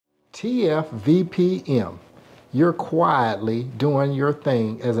Tfvpm. You're quietly doing your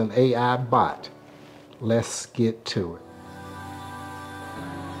thing as an AI bot. Let's get to it.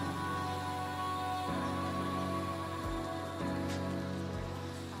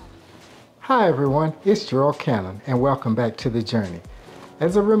 Hi everyone, it's Gerald Cannon and welcome back to The Journey.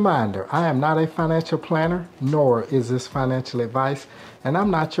 As a reminder, I am not a financial planner, nor is this financial advice, and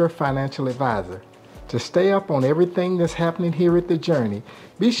I'm not your financial advisor. To stay up on everything that's happening here at The Journey,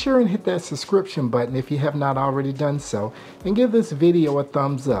 be sure and hit that subscription button if you have not already done so, and give this video a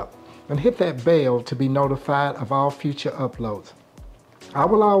thumbs up, and hit that bell to be notified of all future uploads. I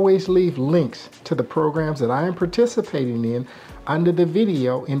will always leave links to the programs that I am participating in under the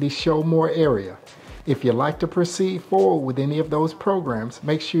video in the Show More area. If you'd like to proceed forward with any of those programs,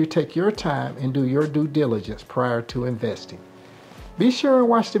 make sure you take your time and do your due diligence prior to investing. Be sure and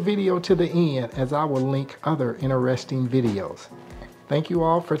watch the video to the end, as I will link other interesting videos. Thank you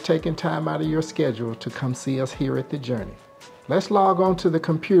all for taking time out of your schedule to come see us here at The Journey. Let's log on to the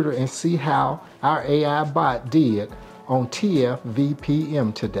computer and see how our AI bot did on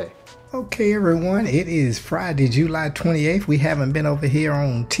Tfvpm today. Okay everyone, it is Friday, July 28th. We haven't been over here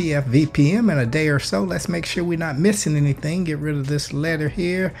on Tfvpm in a day or so. Let's make sure we're not missing anything. Get rid of this letter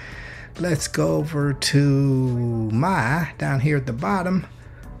here. Let's go over to my, down here at the bottom.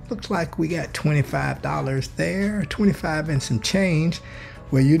 Looks like we got $25 there, 25 and some change.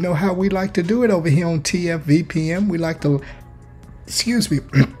 Well, you know how we like to do it over here on Tfvpm. We like to, excuse me,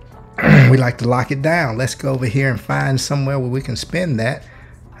 we like to lock it down. Let's go over here and find somewhere where we can spend that.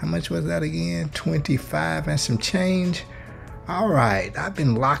 How much was that again? 25 and some change. All right, I've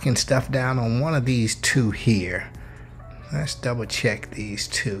been locking stuff down on one of these two here. Let's double check these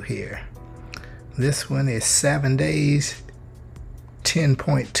two here. This one is 7 days,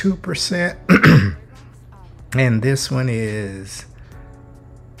 10.2%. And this one is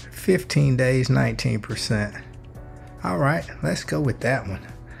 15 days, 19%. All right, let's go with that one.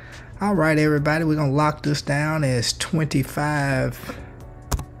 All right, everybody, we're gonna lock this down as 25.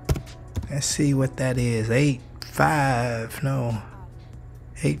 Let's see what that is.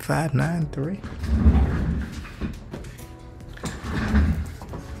 8593.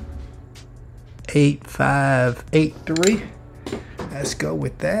 8583. Let's go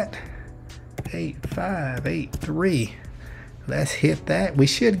with that. 8583. Let's hit that. We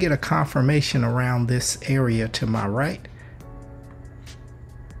should get a confirmation around this area to my right.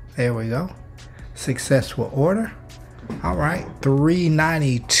 There we go. Successful order. All right,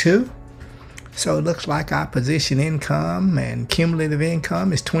 392. So it looks like our position income and cumulative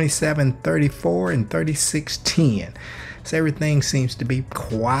income is 27.34 and 36.10. So everything seems to be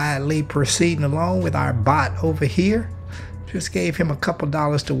quietly proceeding along with our bot over here. Just gave him a couple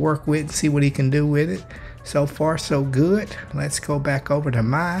dollars to work with and see what he can do with it. So far so good. Let's go back over to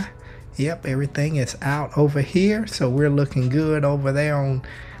my. Yep, everything is out over here. So we're looking good over there on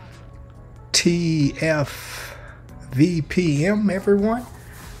Tfvpm, everyone.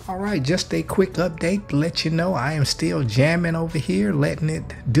 All right, just a quick update to let you know I am still jamming over here, letting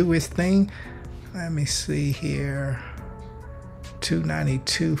it do its thing. Let me see here.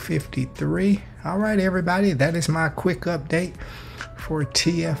 292.53. All right, everybody, that is my quick update for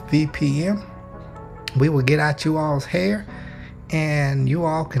Tfvpm. We will get out you all's hair, and you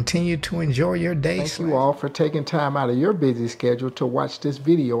all continue to enjoy your day. Thank you all for taking time out of your busy schedule to watch this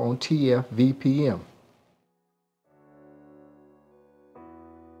video on Tfvpm.